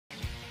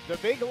The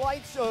big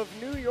lights of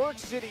New York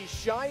City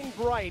shine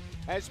bright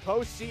as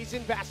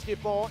postseason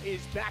basketball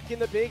is back in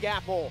the Big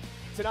Apple.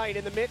 Tonight,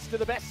 in the midst of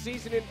the best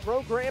season in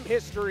program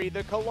history,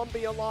 the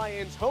Columbia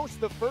Lions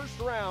host the first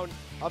round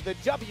of the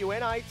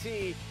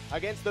WNIT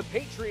against the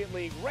Patriot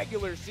League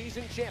regular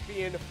season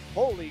champion,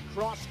 Holy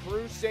Cross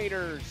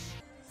Crusaders.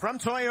 From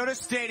Toyota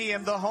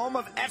Stadium, the home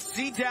of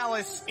FC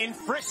Dallas in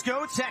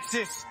Frisco,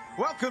 Texas,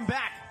 welcome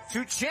back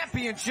to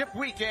Championship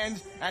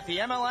Weekend at the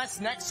MLS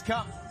Next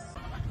Cup.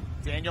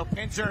 Daniel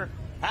Pinter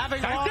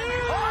having one.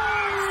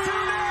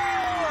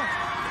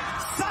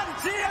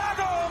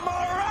 Santiago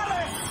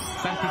Morales!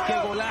 Santi, qué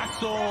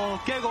golazo,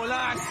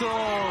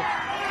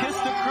 kiss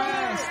the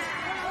crest.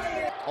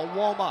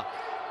 Awoma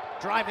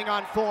driving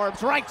on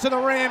Forbes, right to the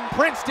rim,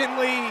 Princeton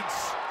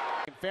leads.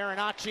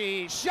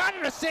 Farinacci, shot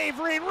and a save,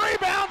 read,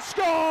 rebound,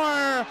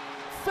 score!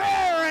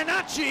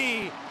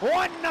 Farinacci,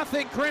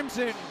 1-0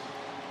 Crimson.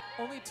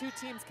 Only two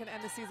teams can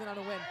end the season on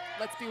a win.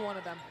 Let's be one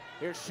of them.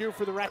 Here's Shu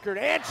for the record,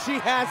 and she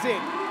has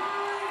it.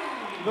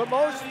 The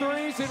most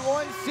threes in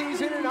one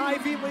season in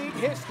Ivy League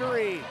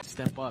history.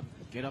 Step up,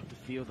 get up the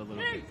field a little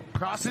bit.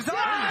 Crosses on,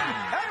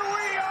 and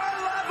we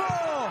are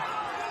level.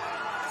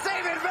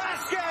 David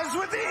Vasquez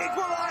with the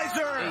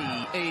equalizer.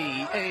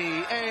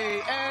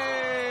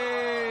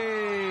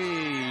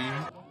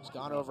 He's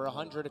gone over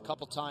 100 a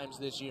couple times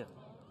this year.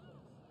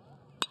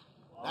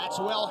 That's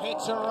well hit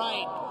to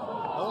right.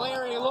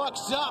 Larry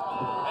looks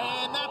up,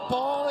 and that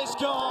ball is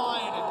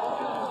gone.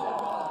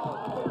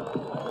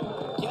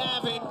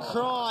 Gavin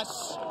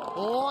Cross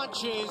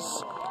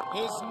launches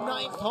his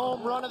 9th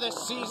home run of the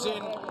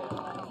season,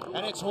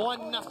 and it's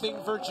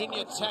 1-0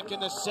 Virginia Tech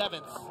in the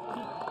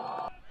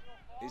 7th.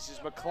 This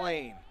is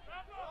McLean.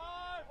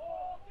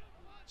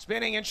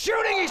 Spinning and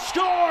shooting, he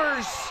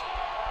scores!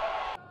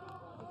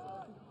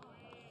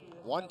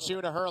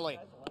 1-2 to Hurley.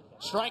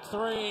 Strike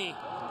three.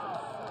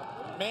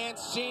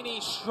 Mancini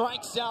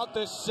strikes out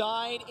the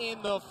side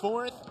in the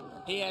 4th.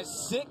 He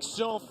has 6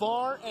 so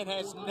far and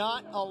has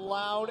not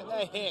allowed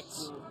a hit.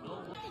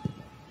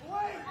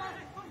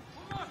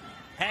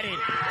 Headed. And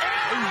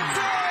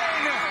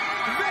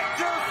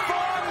Victor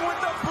Fong with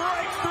the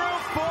breakthrough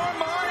for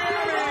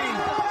Miami.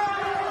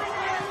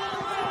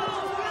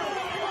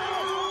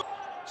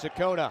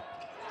 Sakota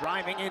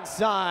driving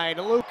inside.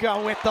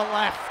 Luka with the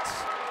left.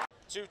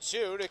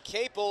 2-2 to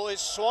Capel is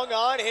swung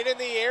on, hit in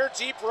the air,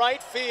 deep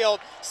right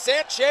field.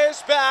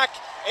 Sanchez back,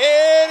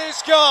 it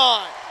is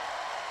gone.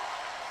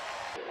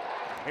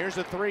 Here's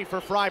a three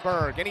for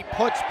Freiburg, and he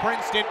puts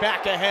Princeton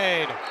back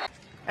ahead.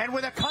 And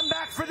with a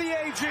comeback for the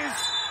ages,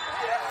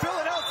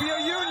 Philadelphia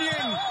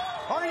Union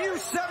are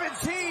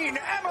U17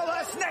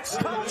 MLS Next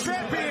Cup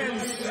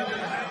champions.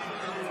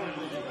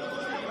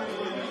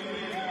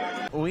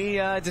 We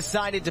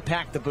decided to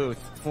pack the booth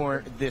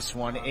for this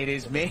one. It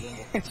is me,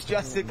 it's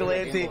Justin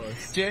Gallanty,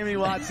 Jamie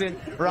Watson,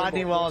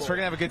 Rodney Wallace. We're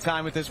going to have a good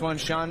time with this one.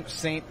 Sean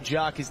St.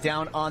 Jacques is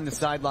down on the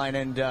sideline.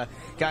 And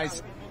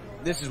guys,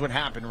 this is what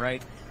happened,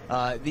 right?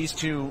 These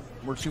two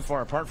were too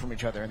far apart from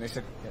each other, and they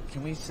said,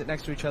 can we sit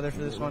next to each other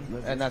for this one?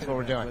 And that's what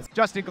we're doing.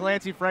 Justin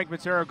Gallanty, Frank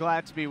Matero,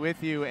 glad to be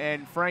with you.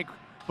 And Frank,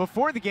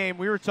 before the game,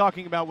 we were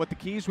talking about what the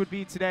keys would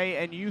be today,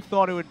 and you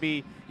thought it would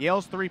be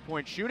Yale's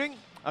three-point shooting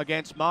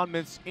against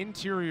Monmouth's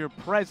interior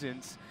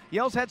presence.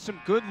 Yale's had some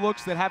good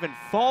looks that haven't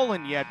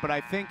fallen yet, but I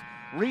think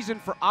reason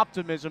for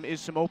optimism is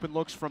some open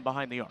looks from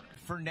behind the arc.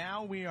 For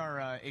now, we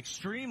are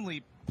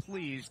extremely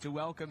pleased to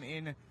welcome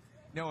in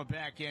Noah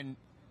Beck. And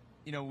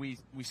you know, we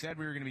said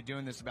we were going to be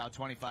doing this about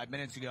 25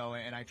 minutes ago,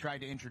 and I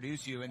tried to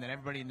introduce you, and then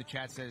everybody in the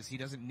chat says he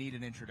doesn't need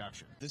an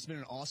introduction. This has been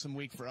an awesome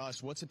week for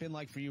us. What's it been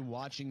like for you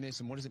watching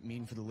this, and what does it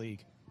mean for the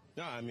league?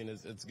 No, I mean,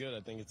 it's good.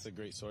 I think it's a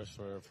great source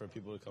for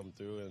people to come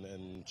through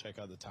and check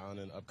out the talent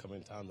and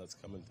upcoming talent that's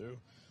coming through.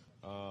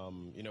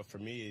 You know, for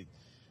me,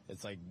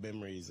 it's like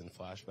memories and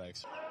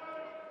flashbacks.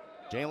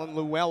 Jalen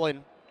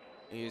Llewellyn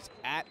is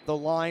at the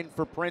line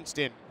for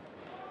Princeton.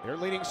 Their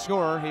leading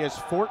scorer, he has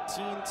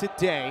 14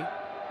 today.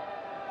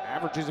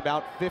 Averages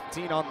about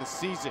 15 on the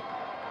season.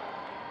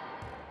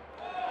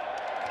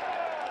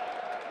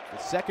 The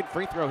second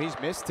free throw he's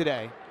missed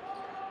today.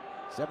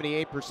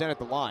 78% at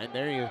the line.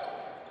 There you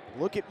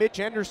look at Mitch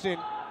Henderson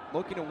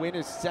looking to win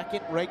his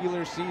 2nd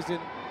regular season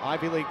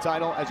Ivy League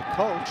title as a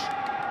coach.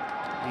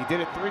 He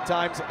did it 3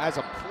 times as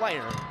a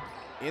player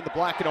in the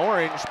black and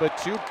orange, but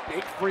 2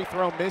 big free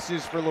throw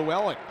misses for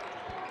Llewellyn.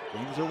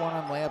 Teams are won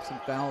on layups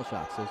and foul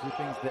shots. Those are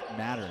things that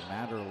matter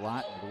a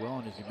lot. And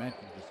Llewellyn, as you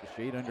mentioned, just a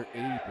shade under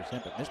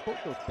 80%, but missed both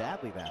those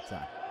badly that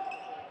time.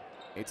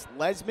 It's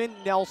Lesman,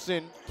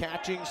 Nelson,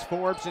 Catchings,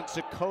 Forbes, and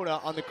Sakota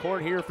on the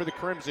court here for the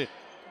Crimson.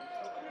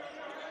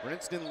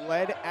 Princeton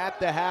led at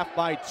the half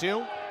by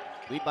 2.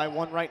 Lead by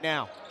 1 right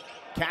now.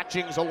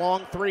 Catchings a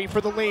long 3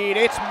 for the lead.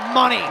 It's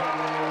money.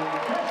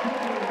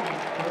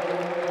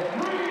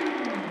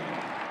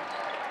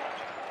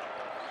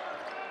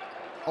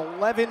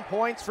 $11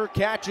 points for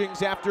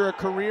Catchings after a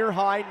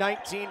career-high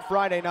 19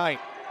 Friday night.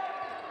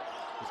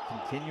 Just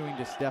continuing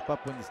to step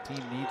up when this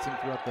team needs him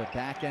throughout the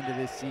back end of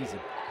this season.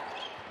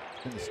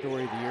 It's been the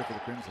story of the year for the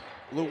Crimson.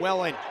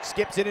 Llewellyn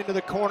skips it into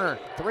the corner.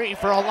 3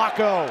 for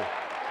Alaco.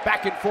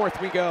 Back and forth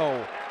we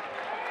go.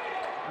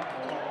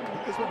 I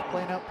think this one's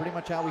playing out pretty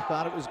much how we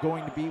thought it was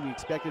going to be. We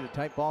expected a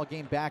tight ball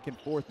game back and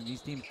forth, and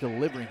these teams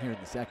delivering here in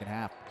the second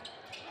half.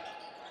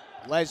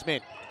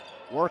 Lesman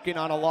working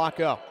on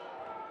Alaco.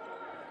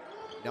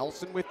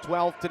 Nelson with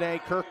 12 today,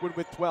 Kirkwood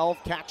with 12,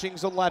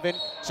 Catchings 11.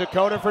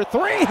 Sakota for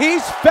 3,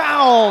 he's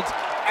fouled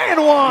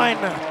and 1.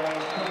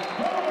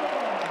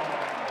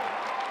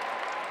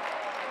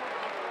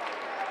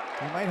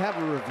 We might have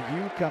a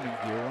review coming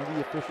here. One of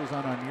the officials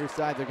on our near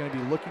side, they're going to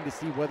be looking to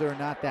see whether or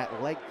not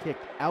that leg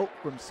kicked out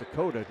from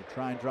Sakota to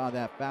try and draw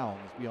that foul.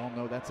 As we all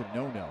know, that's a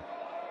no-no.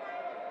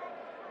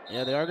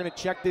 Yeah, they are going to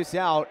check this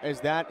out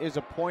as that is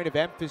a point of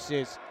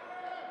emphasis.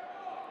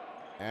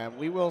 And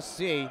we will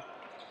see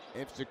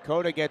if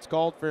Sakota gets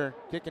called for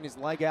kicking his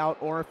leg out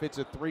or if it's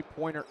a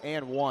three-pointer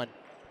and 1.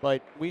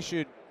 But we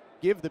should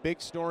give the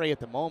big story at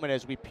the moment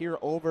as we peer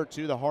over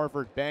to the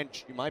Harvard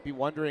bench. You might be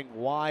wondering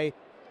why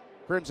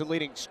Crimson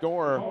leading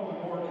scorer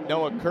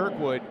Noah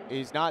Kirkwood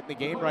is not in the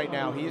game right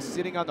now. He is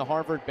sitting on the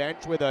Harvard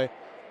bench with a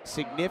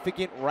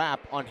significant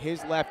wrap on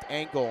his left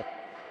ankle.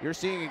 You're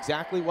seeing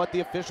exactly what the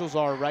officials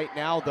are right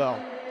now, though.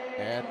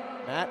 And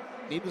Matt,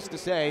 needless to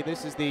say,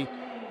 this is the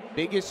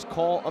biggest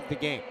call of the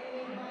game.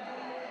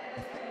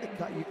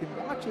 You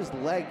can watch his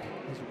leg.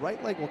 His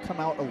right leg will come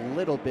out a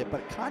little bit,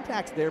 but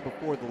contact's there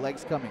before the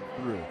leg's coming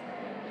through.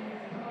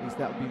 At least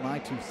that would be my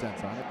 2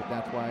 cents on it, but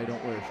that's why I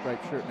don't wear a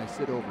striped shirt and I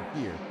sit over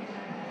here.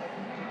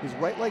 His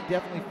right leg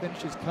definitely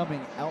finishes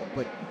coming out,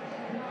 but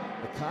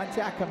the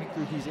contact coming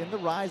through, he's in the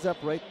rise up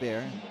right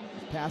there.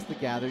 He's past the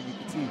gather. You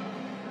can see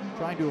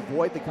trying to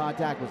avoid the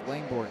contact with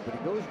Langborg, but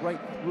he goes right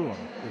through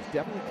him. There's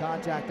definitely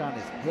contact on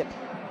his hip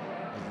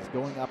as he's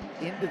going up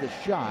into the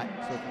shot.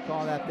 So if you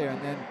call that there,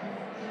 and then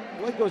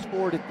the leg goes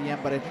forward at the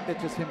end, but I think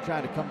that's just him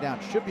trying to come down.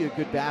 Should be a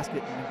good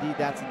basket, and indeed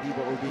that's indeed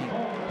what we're being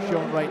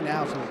shown right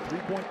now. So a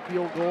 3-point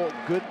field goal,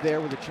 good there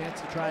with a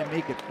chance to try and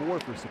make it 4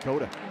 for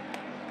Sakota.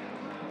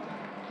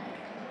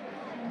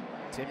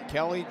 Tim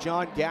Kelly,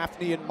 John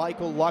Gaffney, and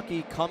Michael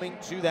Lucky coming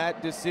to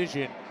that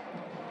decision.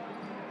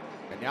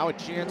 And now a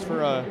chance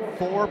for a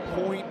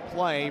 4-point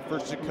play for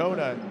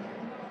Sakota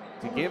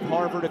to give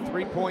Harvard a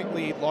 3-point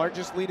lead.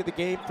 Largest lead of the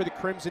game for the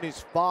Crimson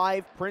is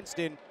 5.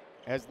 Princeton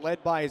has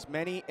led by as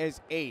many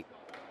as 8.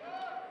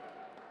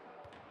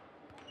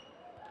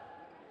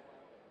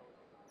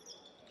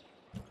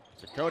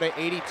 Sakota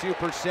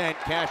 82%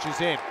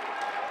 cashes in.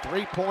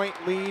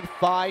 3-point lead,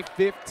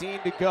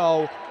 5:15 to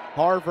go.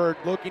 Harvard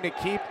looking to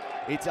keep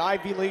its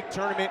Ivy League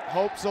tournament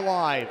hopes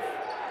alive.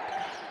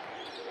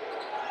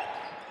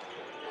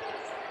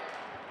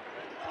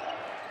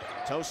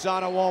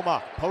 Tosan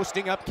Awoma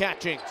posting up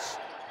Catchings.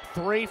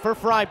 3 for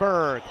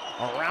Freiburg,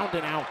 around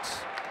and out.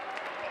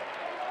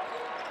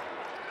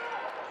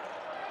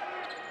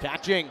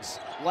 Catchings,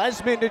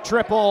 Lesman to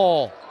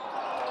triple.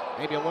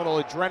 Maybe a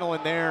little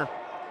adrenaline there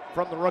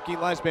from the rookie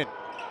Lesman.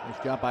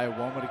 Nice job by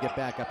Awoma to get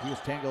back up. He was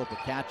tangled with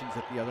the Catchings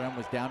at the other end,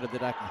 was down to the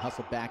deck and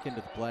hustled back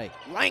into the play.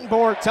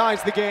 Langborg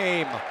ties the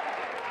game.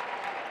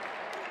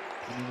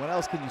 I mean, what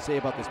else can you say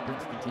about this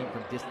Princeton team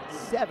from distance?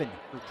 7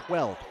 for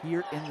 12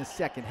 here in the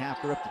second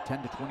half. They're up to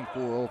 10 to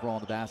 24 overall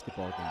in the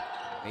basketball game.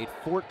 Made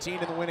 14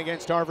 in the win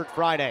against Harvard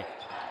Friday.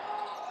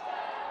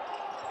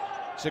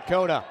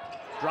 Sakota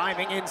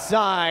driving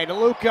inside.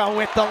 Luca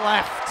with the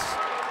left.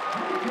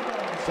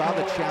 Saw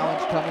the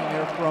challenge coming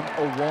there from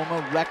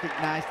Awoma,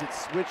 recognized it,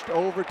 switched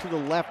over to the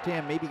left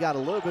hand, maybe got a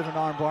little bit of an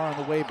arm bar on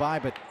the way by,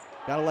 but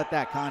got to let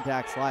that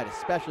contact slide,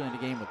 especially in a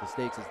game with the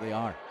stakes as they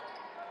are.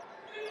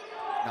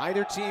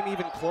 Neither team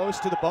even close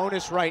to the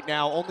bonus right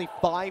now. Only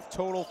 5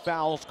 total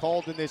fouls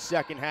called in this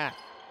second half.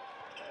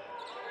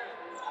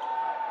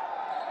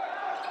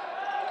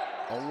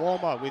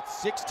 Awoma with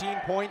 16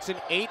 points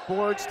and 8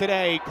 boards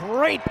today.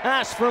 Great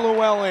pass for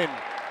Llewellyn.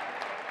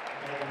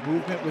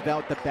 Movement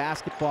without the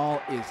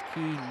basketball is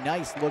key.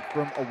 Nice look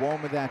from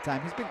Awoma that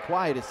time. He's been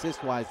quiet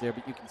assist-wise there,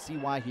 but you can see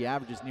why he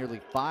averages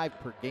nearly 5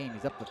 per game.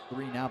 He's up to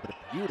 3 now, but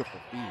a beautiful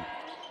feed.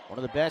 One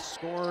of the best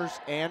scorers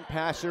and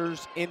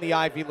passers in the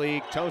Ivy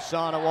League,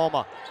 Tosan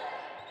Awoma.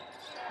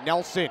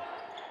 Nelson.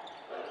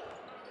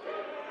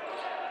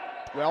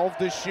 12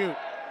 to shoot.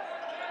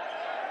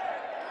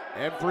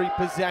 Every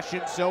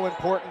possession so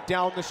important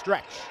down the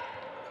stretch.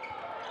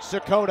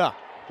 Sakota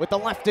with the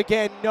left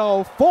again,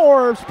 no.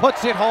 Forbes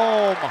puts it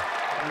home.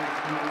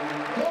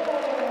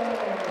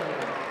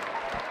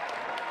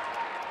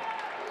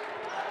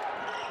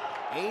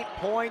 Eight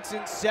points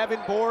and 7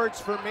 boards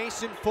for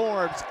Mason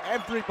Forbes.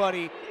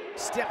 Everybody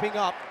stepping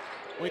up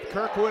with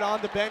Kirkwood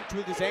on the bench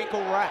with his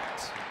ankle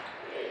wrapped.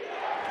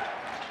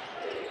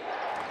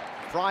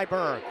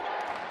 Freiburg.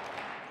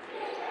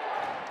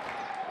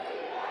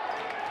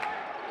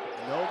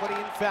 Nobody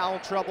in foul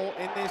trouble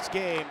in this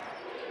game.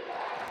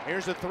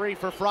 Here's a 3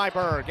 for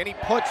Freiburg, and he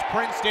puts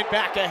Princeton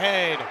back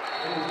ahead.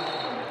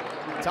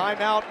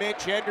 Timeout,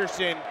 Mitch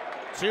Henderson.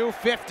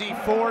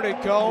 2:54 to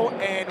go,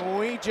 and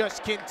we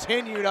just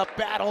continue to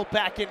battle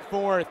back and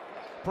forth.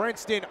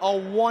 Princeton, a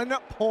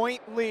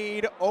 1-point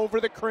lead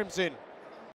over the Crimson.